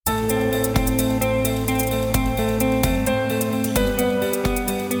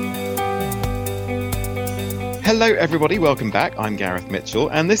Hello, everybody. Welcome back. I'm Gareth Mitchell,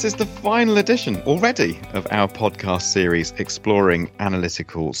 and this is the final edition already of our podcast series exploring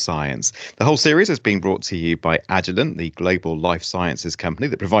analytical science. The whole series is being brought to you by Agilent, the global life sciences company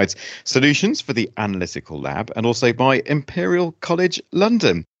that provides solutions for the analytical lab, and also by Imperial College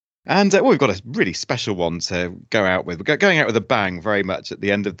London. And we've got a really special one to go out with. We're going out with a bang very much at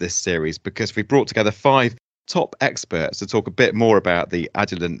the end of this series because we've brought together 5 top experts to talk a bit more about the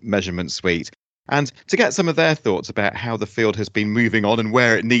Agilent measurement suite and to get some of their thoughts about how the field has been moving on and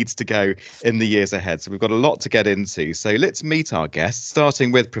where it needs to go in the years ahead. So we've got a lot to get into. So let's meet our guests,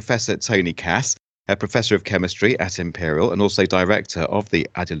 starting with Professor Tony Cass, a Professor of Chemistry at Imperial and also Director of the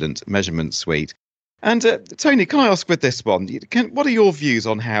Agilent Measurement Suite. And Tony, can I ask with this one, what are your views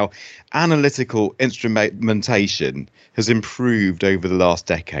on how analytical instrumentation has improved over the last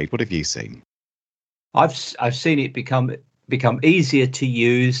decade? What have you seen? I've seen it become easier to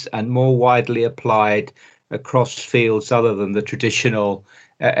use and more widely applied across fields other than the traditional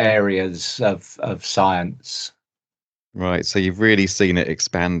areas of science. Right, so you've really seen it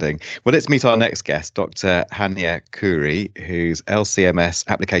expanding. Well, let's meet our next guest, Dr. Hania Khoury, who's LC-MS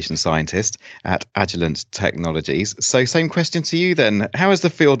application scientist at Agilent Technologies. So same question to you then. How has the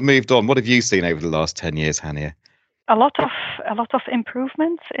field moved on? What have you seen over the last 10 years, Hania? A lot of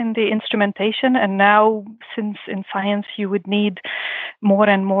improvements in the instrumentation, and now, since in science you would need more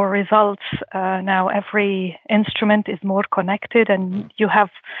and more results, now every instrument is more connected, and you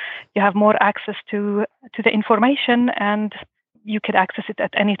have more access to the information, and you could access it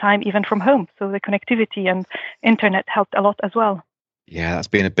at any time, even from home. So the connectivity and internet helped a lot as well. Yeah, that's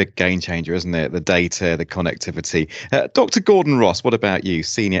been a big game changer, isn't it? The data, the connectivity. Dr. Gordon Ross, what about you,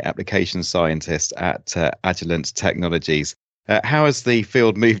 Senior Application Scientist at Agilent Technologies? How has the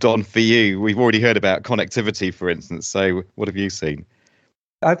field moved on for you? We've already heard about connectivity, for instance. So what have you seen?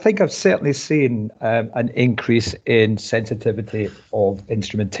 I think I've certainly seen an increase in sensitivity of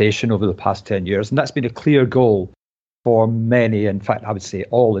instrumentation over the past 10 years, and that's been a clear goal for many, in fact, I would say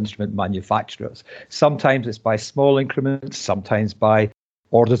all instrument manufacturers. Sometimes it's by small increments, sometimes by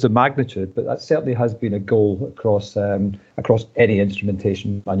orders of magnitude, but that certainly has been a goal across any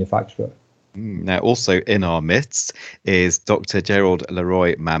instrumentation manufacturer. Now, also in our midst is Dr. Gerald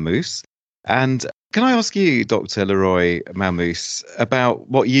Leroy-Mamous. And can I ask you, Dr. Leroy-Mamous, about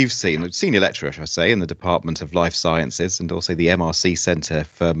what you've seen, senior lecturer, I should say, in the Department of Life Sciences and also the MRC Centre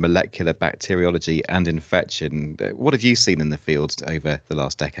for Molecular Bacteriology and Infection. What have you seen in the field over the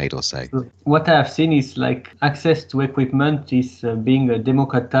last decade or so? What I have seen is like access to equipment is being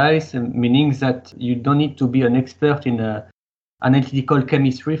democratized, meaning that you don't need to be an expert in analytical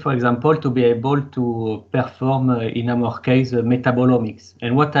chemistry, for example, to be able to perform, in our case, metabolomics.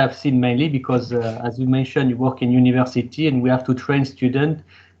 And what I've seen mainly, because as you mentioned, you work in university and we have to train students,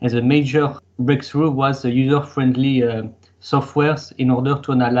 and the major breakthrough was the user-friendly softwares in order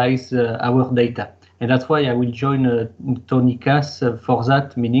to analyze our data. And that's why I will join Tony Cass for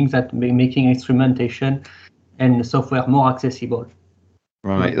that, meaning that making instrumentation and software more accessible.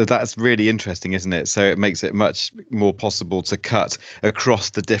 Right, that's really interesting, isn't it? So it makes it much more possible to cut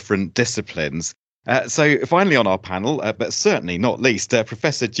across the different disciplines. So finally on our panel, but certainly not least,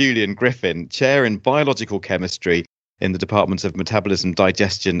 Professor Julian Griffin, Chair in Biological Chemistry in the Department of Metabolism,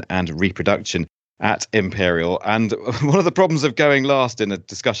 Digestion and Reproduction at Imperial. And one of the problems of going last in a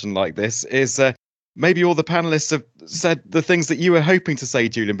discussion like this is maybe all the panelists have said the things that you were hoping to say,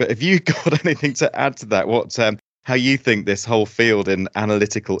 Julian, but have you got anything to add to that? How you think this whole field in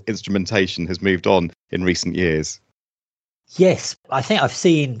analytical instrumentation has moved on in recent years? Yes, I think I've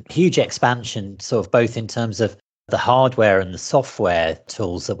seen huge expansion, sort of both in terms of the hardware and the software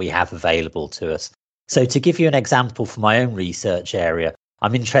tools that we have available to us. So to give you an example from my own research area,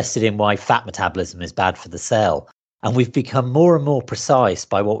 I'm interested in why fat metabolism is bad for the cell. And we've become more and more precise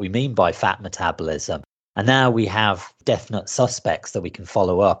by what we mean by fat metabolism. And now we have definite suspects that we can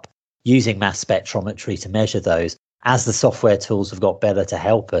follow up using mass spectrometry to measure those as the software tools have got better to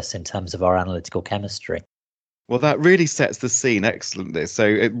help us in terms of our analytical chemistry. Well, that really sets the scene excellently. So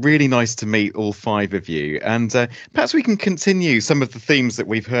it's really nice to meet all 5 of you. And perhaps we can continue some of the themes that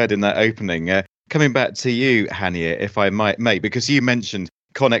we've heard in that opening. Coming back to you, Hania, if I may, because you mentioned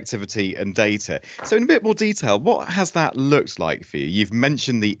connectivity and data. So in a bit more detail, what has that looked like for you? You've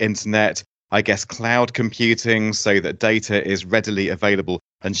mentioned the internet, I guess cloud computing, so that data is readily available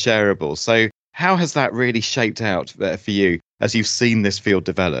and shareable. So how has that really shaped out for you as you've seen this field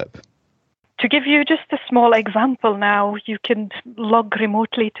develop? To give you just a small example now, you can log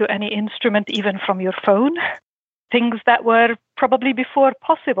remotely to any instrument, even from your phone. Things that were probably before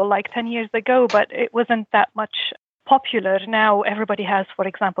possible, like 10 years ago, but it wasn't that much popular. Now everybody has, for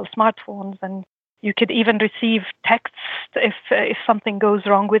example, smartphones, and You could even receive texts if something goes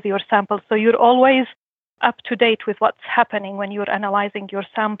wrong with your sample. So you're always up to date with what's happening when you're analyzing your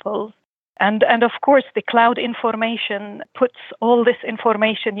samples. And of course, the cloud information puts all this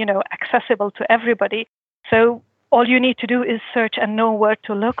information, accessible to everybody. So all you need to do is search and know where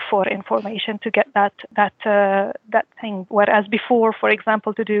to look for information to get that thing. Whereas before, for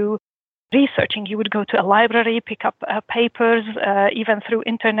example, to do researching, you would go to a library, pick up papers, even through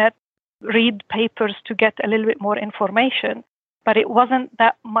internet, read papers to get a little bit more information. But it wasn't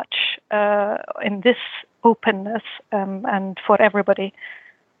that much in this openness and for everybody.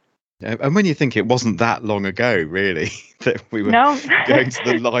 And when you think it wasn't that long ago, really, that we were going to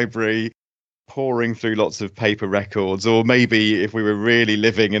the library, pouring through lots of paper records, or maybe if we were really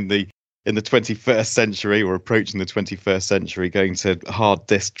living in the 21st century or approaching the 21st century, going to hard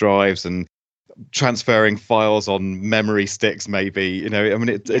disk drives and transferring files on memory sticks, maybe,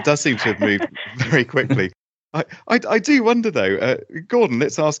 it does seem to have moved very quickly. I do wonder, though, Gordon,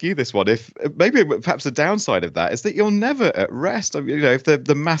 let's ask you this one. If maybe perhaps the downside of that is that you're never at rest. If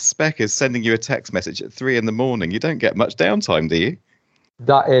the mass spec is sending you a text message at 3 a.m, you don't get much downtime, do you?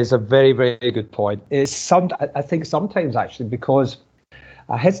 That is a very, very good point. I think sometimes actually, because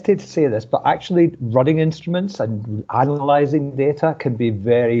I hesitate to say this, but actually running instruments and analyzing data can be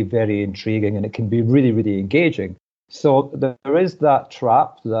very, very intriguing, and it can be really, really engaging. So there is that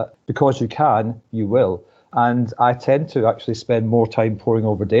trap that because you can, you will. And I tend to actually spend more time poring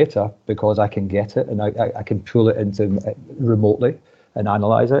over data because I can get it and I can pull it into remotely and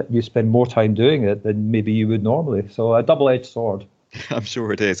analyze it. You spend more time doing it than maybe you would normally. So a double-edged sword. I'm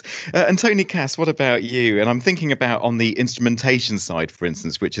sure it is. And Tony Cass, what about you? And I'm thinking about on the instrumentation side, for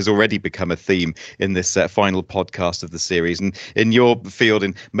instance, which has already become a theme in this final podcast of the series. And in your field,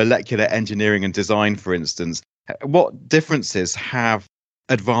 in molecular engineering and design, for instance, what differences have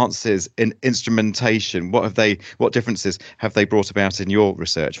advances in instrumentation? What differences have they brought about in your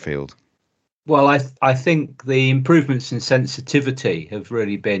research field? Well, I think the improvements in sensitivity have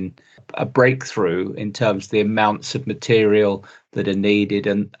really been a breakthrough in terms of the amounts of material that are needed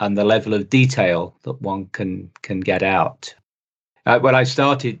and the level of detail that one can get out. When I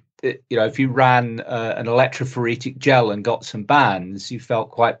started, if you ran an electrophoretic gel and got some bands, you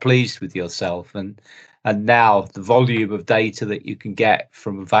felt quite pleased with yourself. And now the volume of data that you can get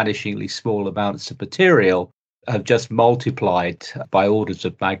from vanishingly small amounts of material have just multiplied by orders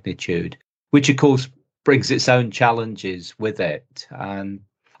of magnitude, which of course brings its own challenges with it. And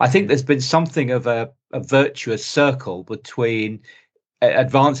I think there's been something of a virtuous circle between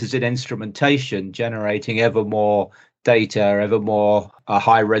advances in instrumentation generating ever more data, ever more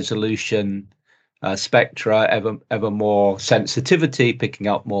high resolution spectra, ever more sensitivity, picking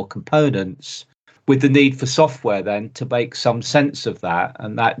up more components, with the need for software then to make some sense of that,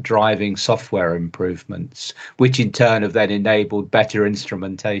 and that driving software improvements, which in turn have then enabled better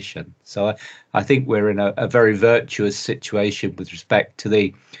instrumentation. So I think we're in a very virtuous situation with respect to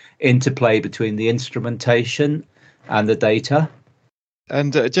the interplay between the instrumentation and the data.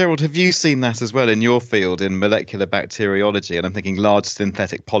 And Gerald, have you seen that as well in your field in molecular bacteriology? And I'm thinking large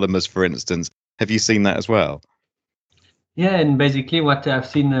synthetic polymers, for instance. Have you seen that as well? Yeah, and basically what I've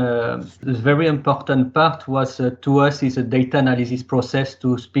seen, the very important part was to us is a data analysis process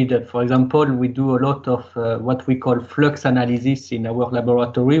to speed up. For example, we do a lot of what we call flux analysis in our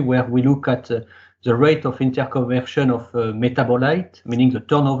laboratory, where we look at the rate of interconversion of metabolite, meaning the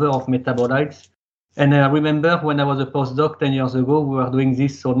turnover of metabolites. And I remember when I was a postdoc 10 years ago, we were doing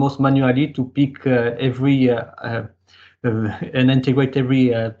this almost manually to pick every and integrate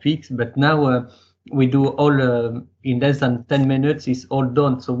every peaks. But now we do all in less than 10 minutes is all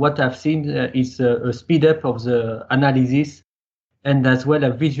done. So what I've seen is a speed up of the analysis and as well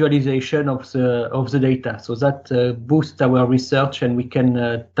a visualization of the data. So that boosts our research and we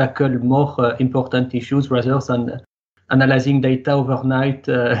can tackle more important issues rather than analyzing data overnight.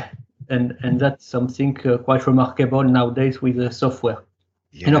 And that's something quite remarkable nowadays with the software.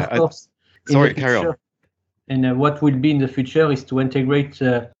 Yeah, and of course, sorry, carry on. And what will be in the future is to integrate,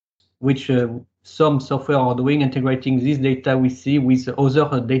 which some software are doing, integrating this data we see with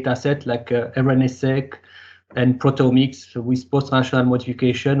other data sets like RNA-seq and proteomics with post-translational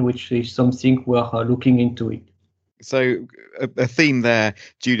modification, which is something we're looking into it. So a theme there,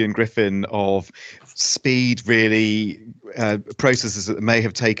 Julian Griffin, of speed, really, processes that may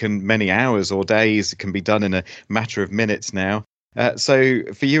have taken many hours or days can be done in a matter of minutes now. So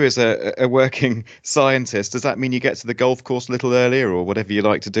for you as a working scientist, does that mean you get to the golf course a little earlier or whatever you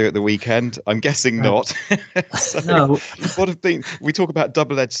like to do at the weekend? I'm guessing not. So No. we talk about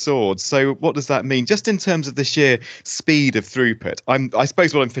double-edged swords. So what does that mean just in terms of the sheer speed of throughput? I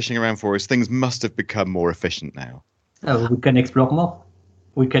suppose what I'm fishing around for is things must have become more efficient now. We can explore more.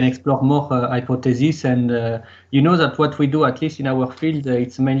 We can explore more hypotheses, and you know that what we do, at least in our field,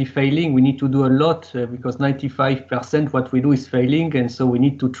 it's mainly failing. We need to do a lot because 95% what we do is failing, and so we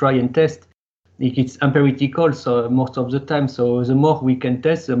need to try and test. It's empirical, so most of the time. So the more we can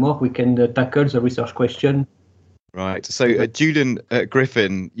test, the more we can tackle the research question. Right. So Julian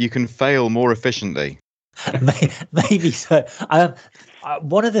Griffin, you can fail more efficiently. Maybe so.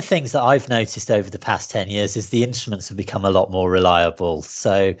 One of the things that I've noticed over the past 10 years is the instruments have become a lot more reliable.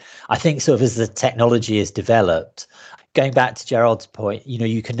 So I think sort of as the technology is developed, going back to Gerald's point,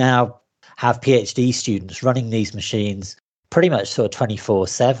 you can now have PhD students running these machines pretty much sort of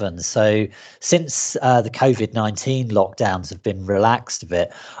 24/7. So since the COVID-19 lockdowns have been relaxed a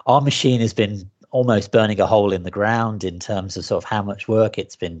bit, our machine has been almost burning a hole in the ground in terms of sort of how much work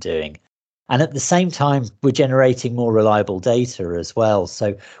it's been doing. And at the same time, we're generating more reliable data as well.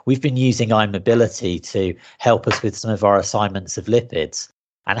 So we've been using iMobility to help us with some of our assignments of lipids.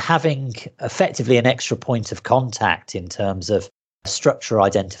 And having effectively an extra point of contact in terms of structure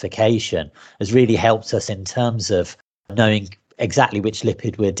identification has really helped us in terms of knowing exactly which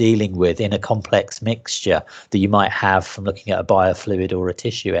lipid we're dealing with in a complex mixture that you might have from looking at a biofluid or a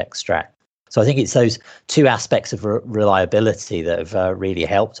tissue extract. So I think it's those two aspects of reliability that have really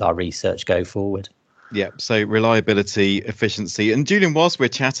helped our research go forward. Yeah, so reliability, efficiency. And Julian, whilst we're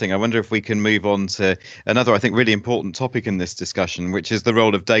chatting, I wonder if we can move on to another, I think, really important topic in this discussion, which is the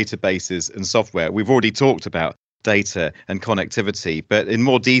role of databases and software. We've already talked about data and connectivity, but in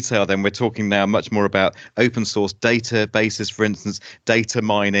more detail, then we're talking now much more about open source databases, for instance, data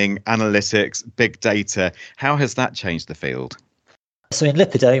mining, analytics, big data. How has that changed the field? So in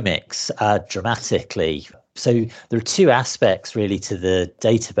lipidomics, dramatically. So there are two aspects really to the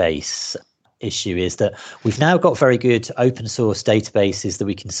database issue, is that we've now got very good open source databases that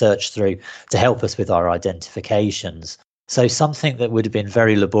we can search through to help us with our identifications. So something that would have been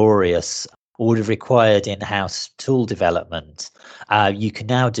very laborious or would have required in-house tool development, you can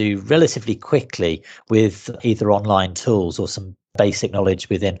now do relatively quickly with either online tools or some basic knowledge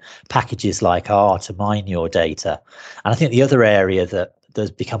within packages like R to mine your data. And I think the other area that's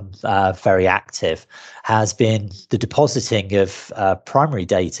become very active has been the depositing of primary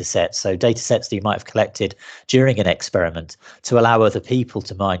data sets, so data sets that you might have collected during an experiment to allow other people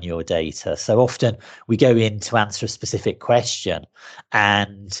to mine your data. So often we go in to answer a specific question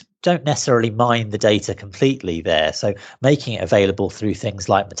and don't necessarily mine the data completely there. So making it available through things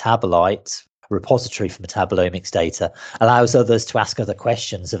like Metabolite, repository for metabolomics data, allows others to ask other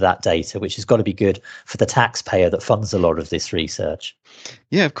questions of that data, which has got to be good for the taxpayer that funds a lot of this research.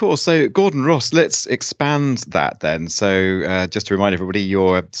 Yeah, of course. So Gordon Ross, let's expand that then. So just to remind everybody,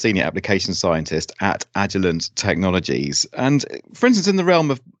 you're a senior application scientist at Agilent Technologies. And for instance, in the realm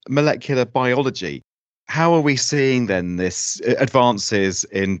of molecular biology, how are we seeing then this advances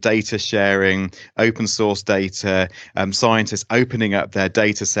in data sharing, open source data, scientists opening up their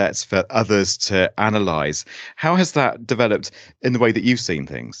data sets for others to analyze? How has that developed in the way that you've seen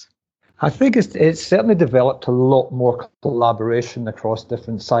things? I think it's certainly developed a lot more collaboration across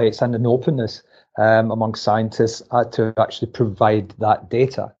different sites and an openness among scientists to actually provide that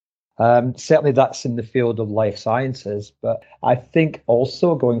data. Certainly that's in the field of life sciences, but I think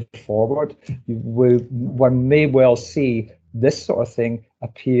also going forward, one may well see this sort of thing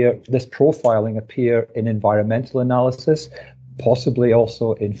appear, this profiling appear in environmental analysis, possibly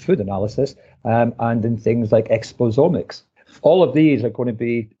also in food analysis, and in things like exposomics. All of these are going to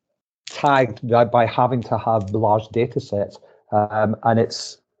be tagged by having to have large data sets, and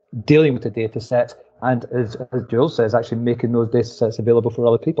it's dealing with the data sets, and as Jules says, actually making those data sets available for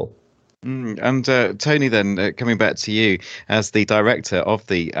other people. And Tony, then coming back to you as the director of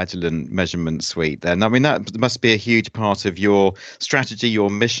the Agilent Measurement Suite, then I mean that must be a huge part of your strategy,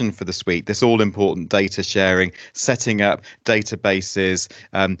 your mission for the suite. This all-important data sharing, setting up databases,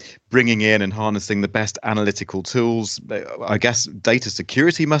 bringing in and harnessing the best analytical tools. I guess data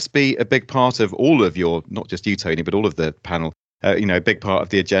security must be a big part of all of your, not just you, Tony, but all of the panel. A big part of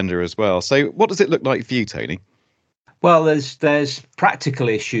the agenda as well. So, what does it look like for you, Tony? Well, there's practical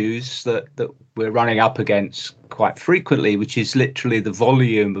issues that we're running up against quite frequently, which is literally the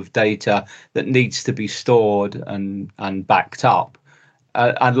volume of data that needs to be stored and backed up.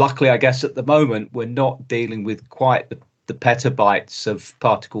 And luckily, I guess at the moment, we're not dealing with quite the petabytes of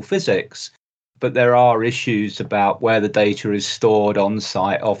particle physics. but there are issues about where the data is stored on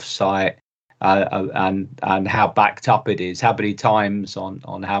site, off site, and how backed up it is, how many times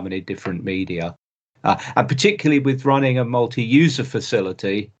on how many different media. And particularly with running a multi-user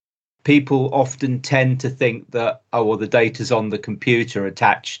facility, people often tend to think that, the data's on the computer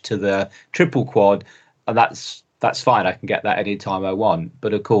attached to the triple quad, and that's fine. I can get that anytime I want.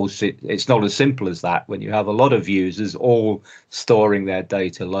 But of course, it's not as simple as that when you have a lot of users all storing their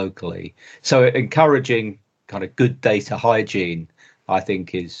data locally. So encouraging kind of good data hygiene, I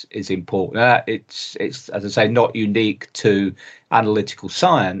think, is important. It's as I say, not unique to analytical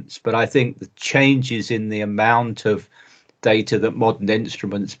science, but I think the changes in the amount of data that modern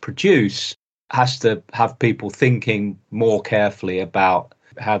instruments produce has to have people thinking more carefully about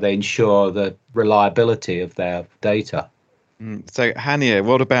how they ensure the reliability of their data. So, Hania,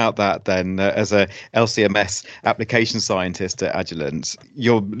 what about that then? As a LCMS application scientist at Agilent,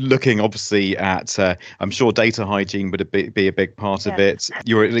 you're looking obviously at, I'm sure data hygiene would be a big part of it.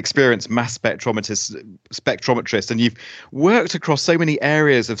 You're an experienced mass spectrometrist, and you've worked across so many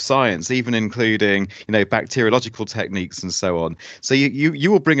areas of science, even including, bacteriological techniques and so on. So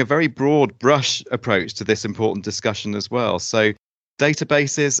you will bring a very broad brush approach to this important discussion as well. So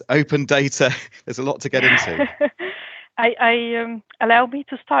databases, open data, there's a lot to get into. I allow me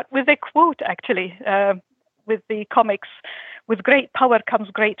to start with a quote, actually, with the comics. With great power comes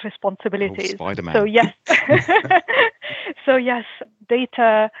great responsibilities. Spider-Man. So yes,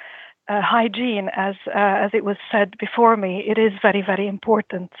 data hygiene, as it was said before me, it is very, very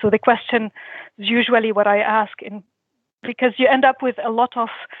important. So the question is usually what I ask, because you end up with a lot of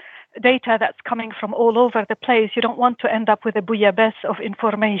data that's coming from all over the place. You don't want to end up with a bouillabaisse of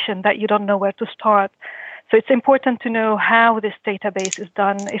information that you don't know where to start. So it's important to know how this database is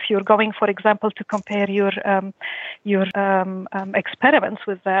done. If you're going, for example, to compare your experiments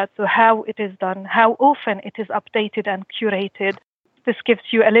with that, so how it is done, how often it is updated and curated. This gives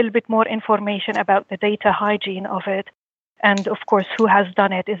you a little bit more information about the data hygiene of it. And of course, who has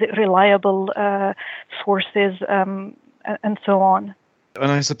done it? Is it reliable sources and so on? And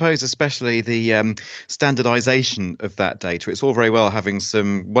I suppose especially the standardization of that data. It's all very well having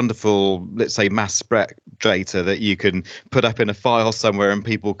some wonderful, let's say, mass spec data that you can put up in a file somewhere and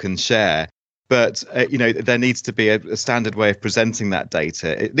people can share. But, there needs to be a standard way of presenting that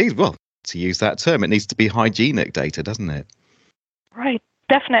data. It needs, to use that term, it needs to be hygienic data, doesn't it? Right.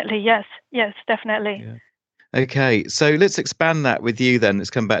 Definitely. Yes. Yes, definitely. Yeah. Okay, so let's expand that with you then. Let's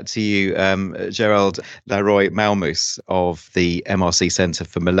come back to you, Gerald Laroy-Malmus of the MRC Centre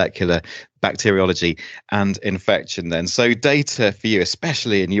for Molecular Bacteriology and Infection then. So data for you,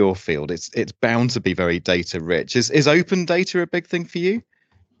 especially in your field, it's bound to be very data rich. Is open data a big thing for you?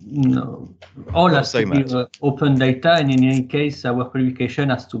 No, all Not has so to be much. Open data, and in any case, our publication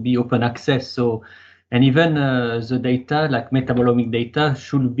has to be open access. So, and even the data, like metabolomic data,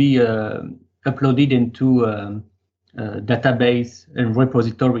 should be uploaded into database and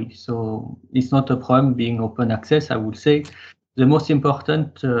repository. So it's not a problem being open access, I would say. The most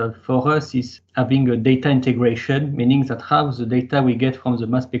important for us is having a data integration, meaning that how the data we get from the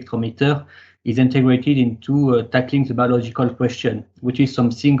mass spectrometer is integrated into tackling the biological question, which is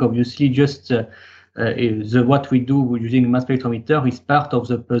something obviously just what we do using mass spectrometer is part of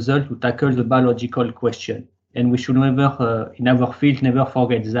the puzzle to tackle the biological question. And we should never, in our field, never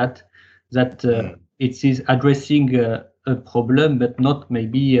forget that it is addressing a problem, but not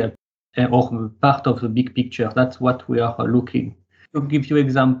maybe or part of the big picture. That's what we are looking. To give you an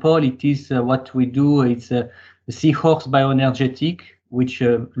example, it is what we do. It's a seahorse bioenergetic, which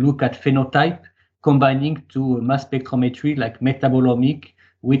look at phenotype, combining to mass spectrometry like metabolomic,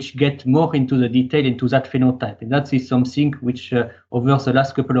 which get more into the detail into that phenotype. And that is something which over the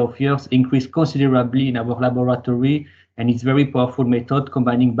last couple of years increased considerably in our laboratory. And it's a very powerful method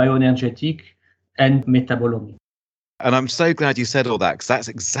combining bioenergetic and metabolomic. And I'm so glad you said all that, because that's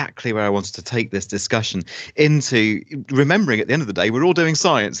exactly where I wanted to take this discussion into, remembering at the end of the day, we're all doing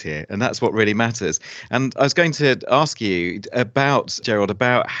science here, and that's what really matters. And I was going to ask you about, Gerald,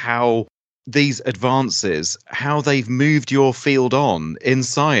 about how these advances, how they've moved your field on in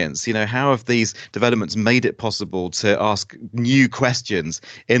science. How have these developments made it possible to ask new questions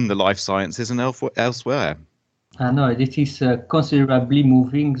in the life sciences and elsewhere? I know this is considerably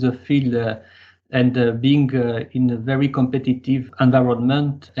moving the field and being in a very competitive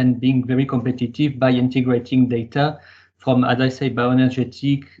environment and being very competitive by integrating data from, as I say,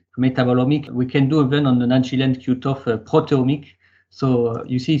 bioenergetic, metabolomic. We can do even on an Agilent QTOF proteomic. So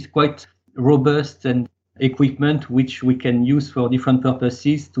you see, it's quite robust and equipment which we can use for different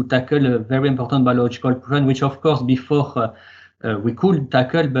purposes to tackle a very important biological problem, which of course before we could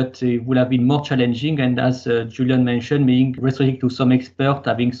tackle, but it would have been more challenging. And as Julian mentioned, being restricted to some expert,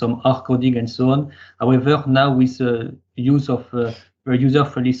 having some R coding and so on. However, now with the use of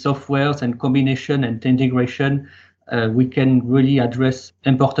user-friendly softwares and combination and integration, we can really address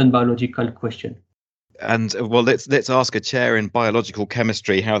important biological questions. And well, let's ask a chair in biological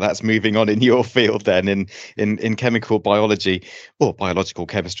chemistry how that's moving on in your field then in chemical biology or biological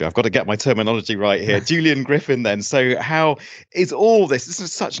chemistry. I've got to get my terminology right here. Julian Griffin then. So how is all this? This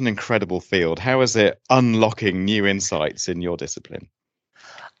is such an incredible field. How is it unlocking new insights in your discipline?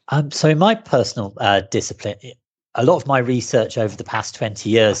 So in my personal discipline, a lot of my research over the past 20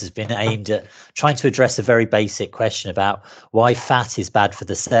 years has been aimed at trying to address a very basic question about why fat is bad for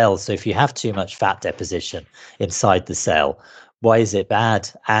the cell. So if you have too much fat deposition inside the cell, why is it bad?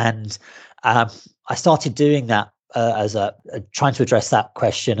 And I started doing that trying to address that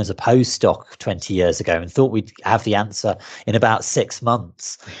question as a postdoc 20 years ago, and thought we'd have the answer in about 6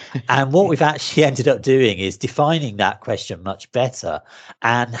 months. And what we've actually ended up doing is defining that question much better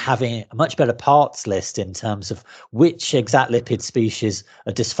and having a much better parts list in terms of which exact lipid species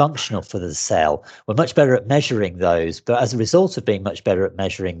are dysfunctional for the cell. We're much better at measuring those, but as a result of being much better at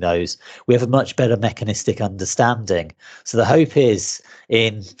measuring those, we have a much better mechanistic understanding. So the hope is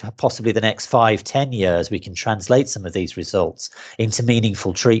in possibly the next 5-10 years, we can translate some of these results into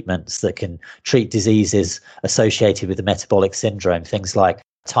meaningful treatments that can treat diseases associated with the metabolic syndrome, things like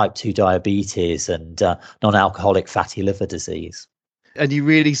type 2 diabetes and non-alcoholic fatty liver disease. And you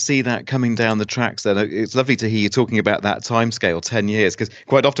really see that coming down the tracks then. It's lovely to hear you talking about that timescale, 10 years, because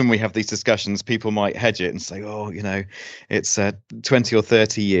quite often we have these discussions, people might hedge it and say, oh, it's 20 or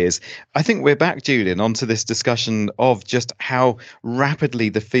 30 years. I think we're back, Julian, onto this discussion of just how rapidly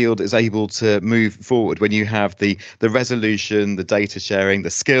the field is able to move forward when you have the resolution, the data sharing, the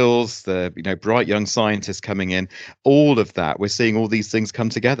skills, the bright young scientists coming in, all of that. We're seeing all these things come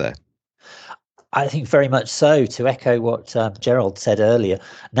together. I think very much so. To echo what Gerald said earlier,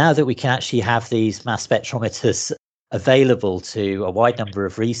 now that we can actually have these mass spectrometers available to a wide number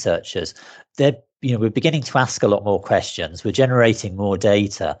of researchers, we're beginning to ask a lot more questions. We're generating more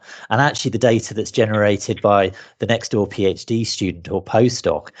data, and actually the data that's generated by the next door PhD student or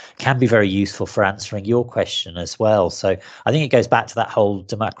postdoc can be very useful for answering your question as well. So I think it goes back to that whole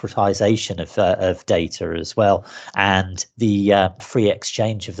democratization of data as well, and the free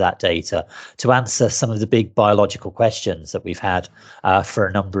exchange of that data to answer some of the big biological questions that we've had for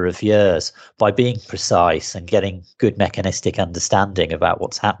a number of years by being precise and getting good mechanistic understanding about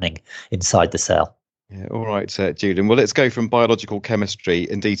what's happening inside the cell. Yeah, all right, Julian. Well, let's go from biological chemistry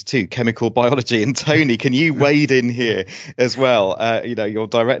indeed to chemical biology. And Tony, can you wade in here as well? You're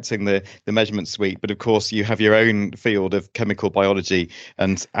directing the measurement suite, but of course you have your own field of chemical biology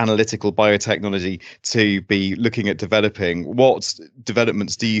and analytical biotechnology to be looking at developing. What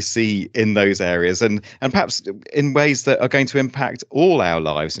developments do you see in those areas, and perhaps in ways that are going to impact all our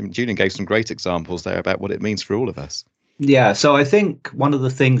lives? And Julian gave some great examples there about what it means for all of us. Yeah, so I think one of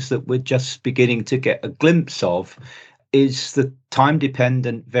the things that we're just beginning to get a glimpse of is the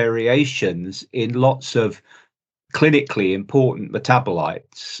time-dependent variations in lots of clinically important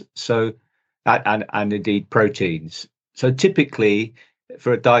metabolites, so and indeed proteins. So typically,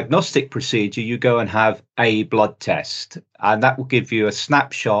 for a diagnostic procedure, you go and have a blood test, and that will give you a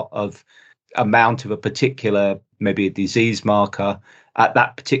snapshot of amount of a particular, maybe a disease marker at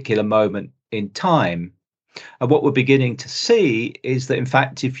that particular moment in time. And what we're beginning to see is that, in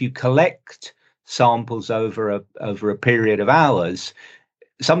fact, if you collect samples over a period of hours,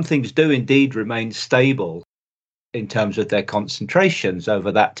 some things do indeed remain stable in terms of their concentrations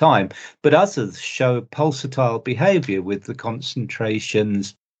over that time, but others show pulsatile behavior with the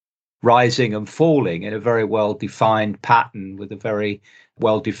concentrations rising and falling in a very well-defined pattern with a very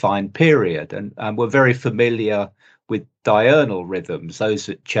well-defined period. And we're very familiar with diurnal rhythms, those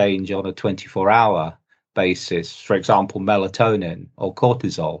that change on a 24-hour basis, for example, melatonin or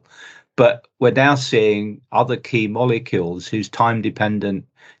cortisol. But we're now seeing other key molecules whose time-dependent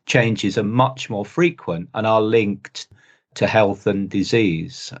changes are much more frequent and are linked to health and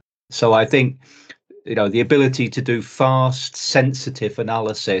disease. So I think, the ability to do fast, sensitive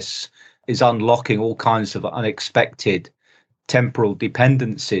analysis is unlocking all kinds of unexpected temporal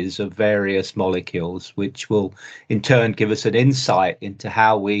dependencies of various molecules, which will in turn give us an insight into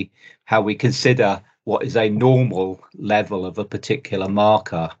how we consider what is a normal level of a particular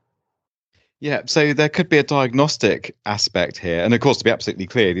marker. Yeah, so there could be a diagnostic aspect here. And of course, to be absolutely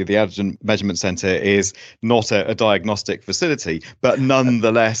clear, the Agilent Measurement Centre is not a diagnostic facility, but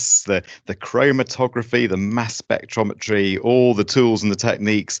nonetheless, the chromatography, the mass spectrometry, all the tools and the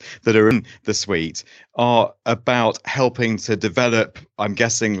techniques that are in the suite are about helping to develop, I'm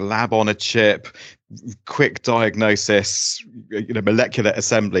guessing, lab on a chip, quick diagnosis, molecular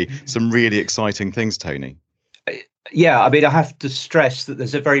assembly, some really exciting things, Tony. Yeah, I mean, I have to stress that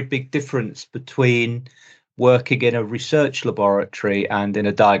there's a very big difference between working in a research laboratory and in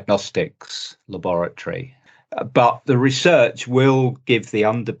a diagnostics laboratory. But the research will give the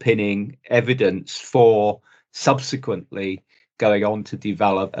underpinning evidence for subsequently going on to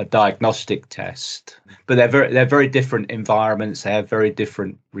develop a diagnostic test. But they're very different environments. They have very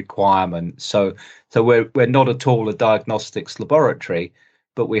different requirements. So we're not at all a diagnostics laboratory.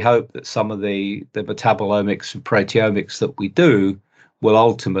 But we hope that some of the metabolomics and proteomics that we do will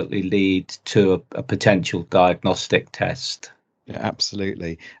ultimately lead to a potential diagnostic test. Yeah,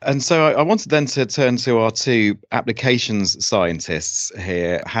 absolutely. And so I wanted then to turn to our two applications scientists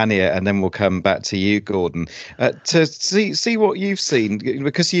here, Hania, and then we'll come back to you, Gordon, to see what you've seen,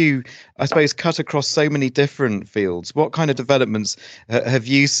 because you, I suppose, cut across so many different fields. What kind of developments have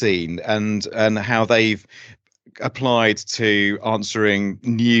you seen, and how they've applied to answering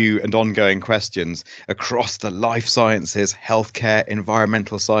new and ongoing questions across the life sciences, healthcare,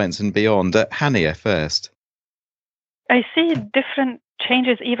 environmental science and beyond? Hania first. I see different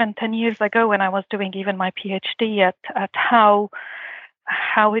changes even 10 years ago when I was doing even my PhD at how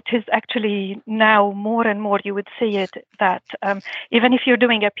it is actually now more and more you would see it that even if you're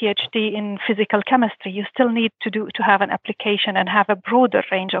doing a PhD in physical chemistry, you still need to have an application and have a broader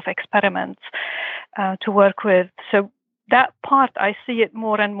range of experiments to work with. So that part, I see it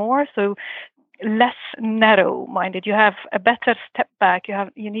more and more. So less narrow-minded. You have a better step back.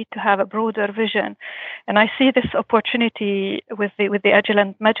 You need to have a broader vision, and I see this opportunity with the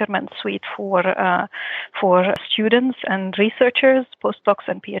Agilent Measurement Suite for students and researchers, postdocs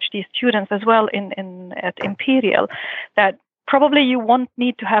and PhD students as well at Imperial. That probably you won't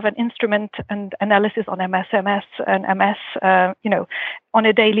need to have an instrument and analysis on MS and MS, on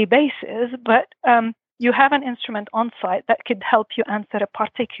a daily basis, but you have an instrument on site that could help you answer a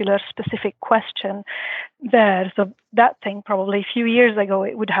particular specific question there. So that thing probably a few years ago,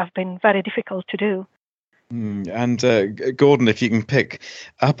 it would have been very difficult to do. And Gordon, if you can pick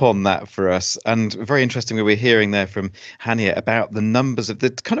up on that for us. And very interestingly, we're hearing there from Hania about the numbers of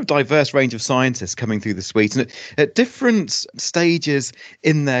the kind of diverse range of scientists coming through the suite and at different stages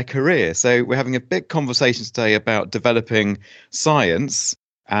in their career. So we're having a big conversation today about developing science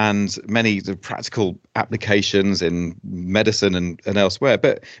and many of the practical applications in medicine and elsewhere.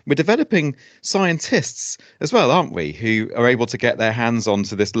 But we're developing scientists as well, aren't we, who are able to get their hands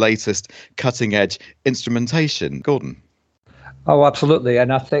onto this latest cutting edge instrumentation. Gordon? Oh, absolutely.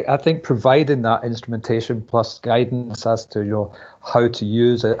 And I think providing that instrumentation plus guidance as to how to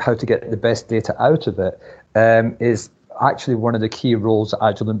use it, how to get the best data out of it, is actually one of the key roles that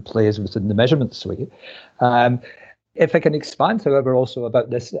Agilent plays within the measurement suite. If I can expand, however, also about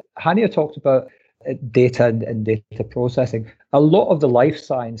this, Hania talked about data and data processing. A lot of the life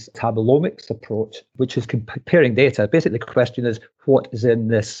science metabolomics approach, which is comparing data, basically the question is what is in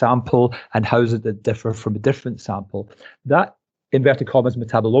this sample and how does it differ from a different sample? That inverted commas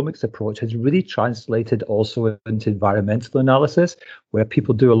metabolomics approach has really translated also into environmental analysis, where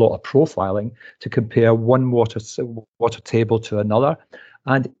people do a lot of profiling to compare one water table to another,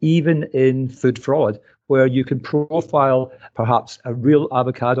 and even in food fraud, where you can profile perhaps a real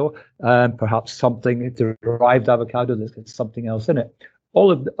avocado, perhaps something derived avocado that's got something else in it.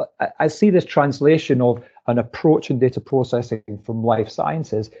 I see this translation of an approach in data processing from life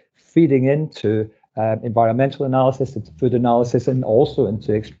sciences feeding into environmental analysis, into food analysis, and also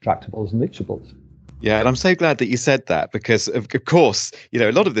into extractables and leachables. Yeah, and I'm so glad that you said that, because of course,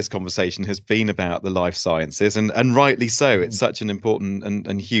 a lot of this conversation has been about the life sciences, and rightly so. It's such an important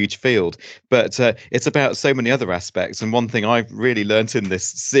and huge field, but it's about so many other aspects. And one thing I've really learnt in this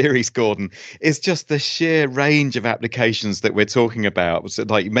series, Gordon, is just the sheer range of applications that we're talking about. So,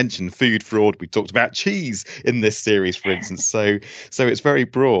 like you mentioned, food fraud. We talked about cheese in this series, for instance. So it's very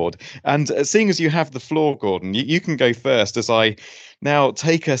broad. And seeing as you have the floor, Gordon, you can go first as I now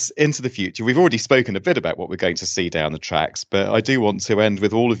take us into the future. We've already spoken a bit about what we're going to see down the tracks, but I do want to end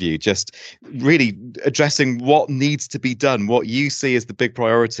with all of you just really addressing what needs to be done, what you see as the big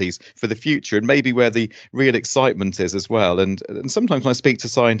priorities for the future, and maybe where the real excitement is as well. And sometimes when I speak to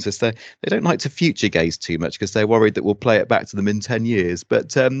scientists, they don't like to future gaze too much because they're worried that we'll play it back to them in 10 years.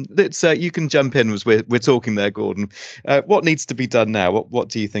 But let's you can jump in as we're talking there, Gordon. What needs to be done now? What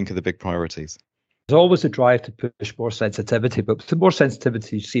do you think are the big priorities? There's always a drive to push more sensitivity, but with more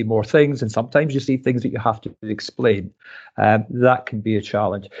sensitivity, you see more things, and sometimes you see things that you have to explain. That can be a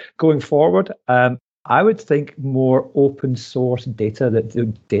challenge. Going forward, I would think more open source data, that the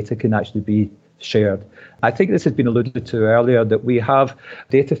data can actually be shared. I think this has been alluded to earlier, that we have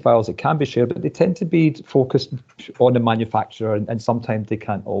data files that can be shared, but they tend to be focused on the manufacturer, and sometimes they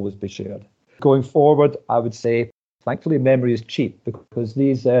can't always be shared. Going forward, I would say, thankfully, memory is cheap because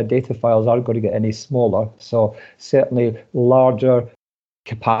these data files aren't going to get any smaller. So certainly larger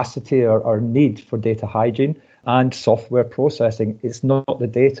capacity or need for data hygiene and software processing. It's not the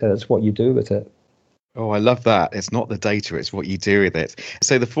data, it's what you do with it. Oh, I love that. It's not the data, it's what you do with it.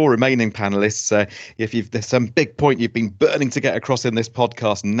 So the four remaining panelists, if there's some big point you've been burning to get across in this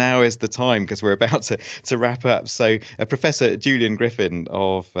podcast, now is the time, because we're about to wrap up. So Professor Julian Griffin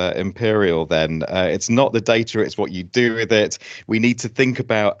of Imperial, then, it's not the data, it's what you do with it. We need to think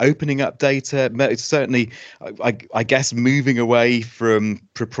about opening up data. It's certainly, I guess, moving away from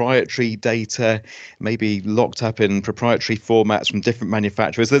proprietary data, maybe locked up in proprietary formats from different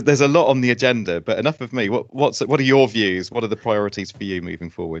manufacturers. There's a lot on the agenda, but enough of me. What are your views? What are the priorities for you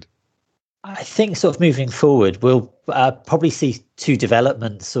moving forward? I think sort of moving forward, we'll probably see two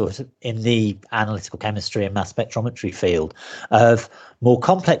developments sort of in the analytical chemistry and mass spectrometry field of more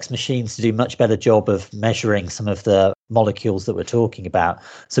complex machines to do a much better job of measuring some of the molecules that we're talking about,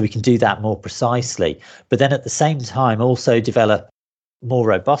 so we can do that more precisely. But then at the same time also develop more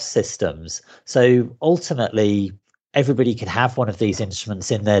robust systems. So ultimately, everybody can have one of these instruments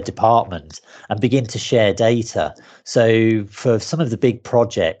in their department and begin to share data. So for some of the big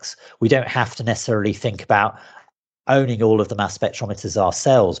projects, we don't have to necessarily think about owning all of the mass spectrometers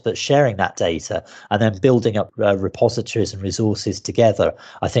ourselves, but sharing that data and then building up repositories and resources together,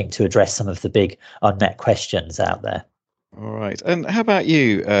 I think, to address some of the big unmet questions out there. All right. And how about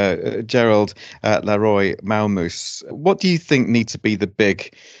you, Gerald Laroy-Malmus? What do you think need to be the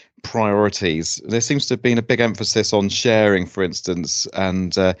big priorities? There seems to have been a big emphasis on sharing, for instance,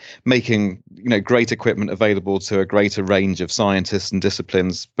 and making great equipment available to a greater range of scientists and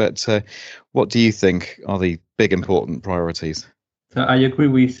disciplines. But what do you think are the big important priorities? So I agree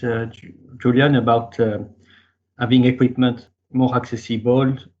with Julian about having equipment more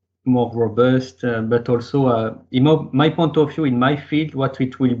accessible, more robust, but also, in my point of view, in my field, what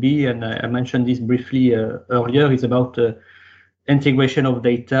it will be, and I mentioned this briefly earlier, is about integration of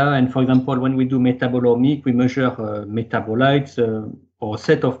data. And for example, when we do metabolomic, we measure metabolites or a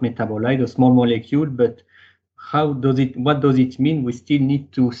set of metabolites, a small molecule. But what does it mean? We still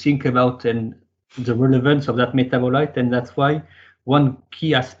need to think about the relevance of that metabolite, and that's why one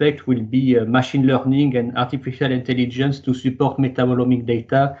key aspect will be machine learning and artificial intelligence to support metabolomic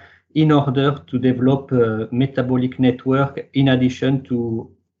data in order to develop a metabolic network, in addition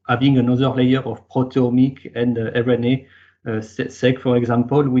to having another layer of proteomic and RNA seq, for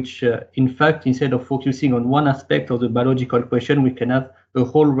example, which in fact, instead of focusing on one aspect of the biological question, we can have a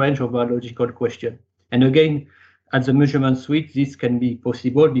whole range of biological questions. And again, at the measurement suite, this can be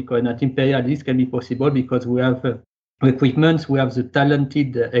possible because at Imperial, this can be possible because we have equipment, we have the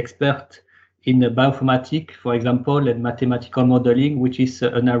talented expert in bioinformatics, for example, and mathematical modeling, which is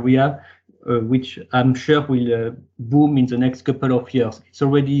an area which I'm sure will boom in the next couple of years. It's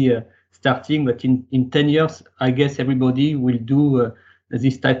already starting, but in 10 years, I guess everybody will do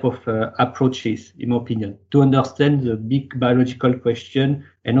this type of approaches, in my opinion, to understand the big biological question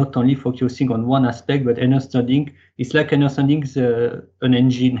and not only focusing on one aspect, but understanding. It's like understanding an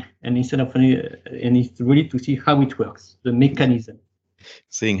engine, and instead of and it's really to see how it works, the mechanism.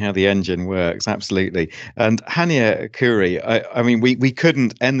 Seeing how the engine works, absolutely. And Hania Khoury, I mean, we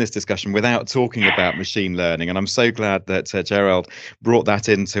couldn't end this discussion without talking about machine learning, and I'm so glad that Gerald brought that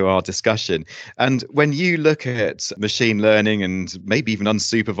into our discussion. And when you look at machine learning and maybe even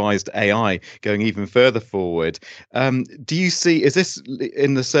unsupervised AI going even further forward, do you see, is this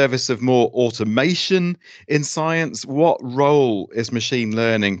in the service of more automation in science? What role is machine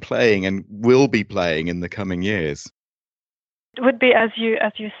learning playing and will be playing in the coming years? It would be, as you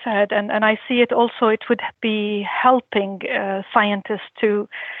said, and I see it also, it would be helping scientists to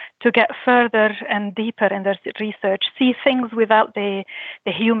to get further and deeper in their research, see things without the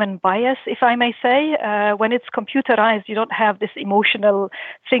human bias, if I may say. When it's computerized, you don't have this emotional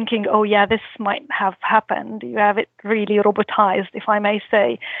thinking, oh yeah, this might have happened. You have it really robotized, if I may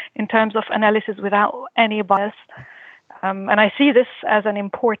say, in terms of analysis without any bias. And I see this as an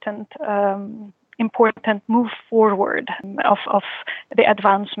important move forward of the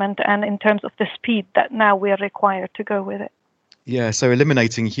advancement, and in terms of the speed that now we're required to go with it. Yeah, so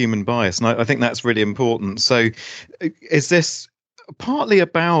eliminating human bias, and I think that's really important. So is this partly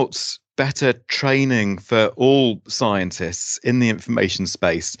about better training for all scientists in the information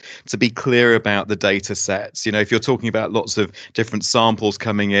space to be clear about the data sets? You know, if you're talking about lots of different samples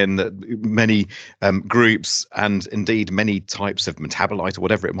coming in, that many groups and indeed many types of metabolite or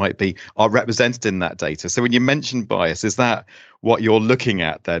whatever it might be are represented in that data. So when you mention bias, is that what you're looking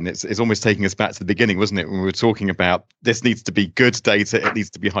at then? It's almost taking us back to the beginning, wasn't it, when we were talking about this needs to be good data, it needs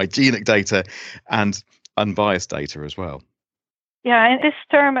to be hygienic data and unbiased data as well. Yeah, in this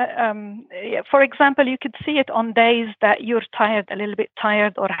term, for example, you could see it on days that you're tired, a little bit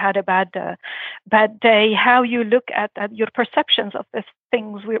tired, or had a bad day. How you look at your perceptions of these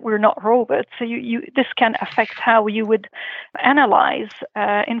things. We're not robots, so this can affect how you would analyze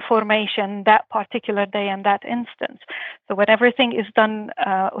information that particular day and that instance. So when everything is done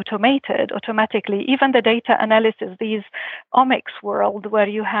automatically, even the data analysis, these omics world where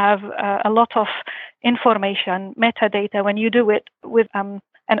you have a lot of information, metadata, when you do it with an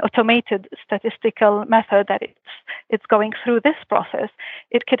automated statistical method that it's going through this process,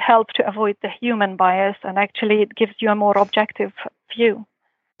 it could help to avoid the human bias, and actually it gives you a more objective view.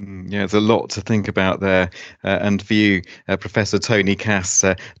 Yeah, there's a lot to think about there. And for you, Professor Tony Cass,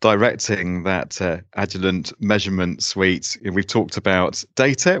 directing that Agilent measurement suite, we've talked about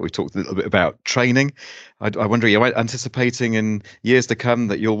data, we've talked a little bit about training. I wonder, are you anticipating in years to come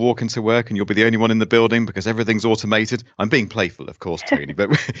that you'll walk into work and you'll be the only one in the building because everything's automated? I'm being playful, of course, Tony, but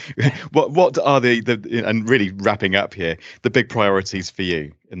what are the and really wrapping up here, the big priorities for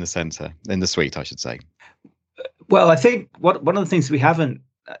you in the centre, in the suite, I should say? Well, I think one of the things we haven't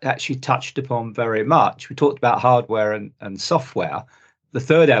actually touched upon very much, we talked about hardware and software. The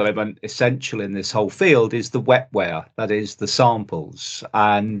third element essential in this whole field is the wetware, that is the samples.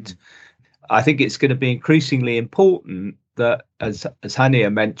 And I think it's going to be increasingly important that, as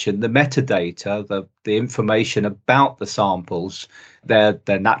Hania mentioned, the metadata, the information about the samples, their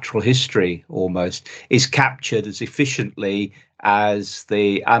natural history almost, is captured as efficiently as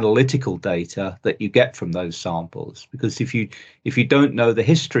the analytical data that you get from those samples. Because if you don't know the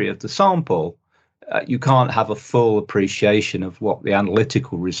history of the sample, you can't have a full appreciation of what the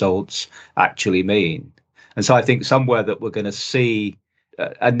analytical results actually mean. And so I think somewhere that we're going to see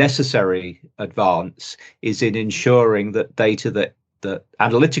a necessary advance is in ensuring that that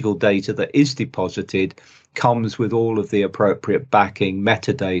analytical data that is deposited comes with all of the appropriate backing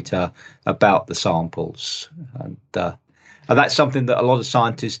metadata about the samples. And that's something that a lot of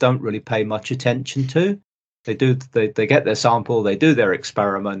scientists don't really pay much attention to. They get their sample, they do their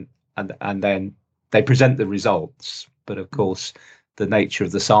experiment, and then they present the results. But of course, the nature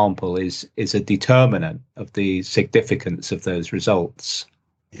of the sample is a determinant of the significance of those results.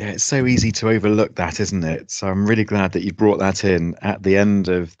 Yeah, it's so easy to overlook that, isn't it? So I'm really glad that you brought that in at the end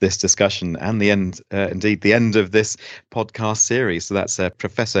of this discussion and the end of this podcast series. So that's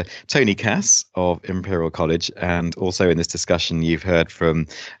Professor Tony Cass of Imperial College. And also in this discussion, you've heard from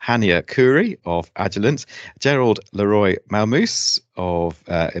Hania Khoury of Agilent, Gerald Leroy-Malmus of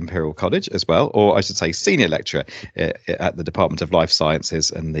Imperial College as well, or I should say senior lecturer at the Department of Life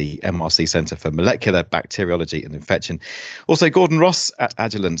Sciences and the MRC Centre for Molecular Bacteriology and Infection. Also Gordon Ross at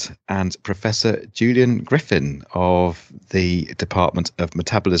Agilent, and Professor Julian Griffin of the Department of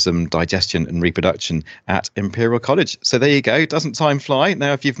Metabolism, Digestion and Reproduction at Imperial College. So there you go. Doesn't time fly?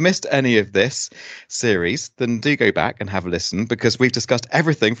 Now, if you've missed any of this series, then do go back and have a listen, because we've discussed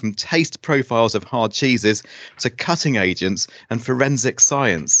everything from taste profiles of hard cheeses to cutting agents and forensic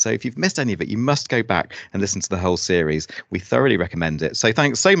science. So if you've missed any of it, you must go back and listen to the whole series. We thoroughly recommend it. So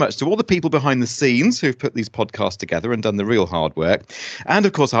thanks so much to all the people behind the scenes who've put these podcasts together and done the real hard work. And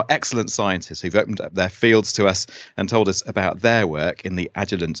of course, our excellent scientists who've opened up their fields to us and told us about their work in the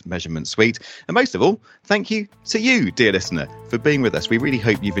Agilent measurement suite. And most of all, thank you to you, dear listener, for being with us. We really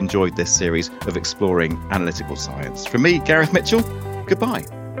hope you've enjoyed this series of exploring analytical science. From me, Gareth Mitchell, goodbye.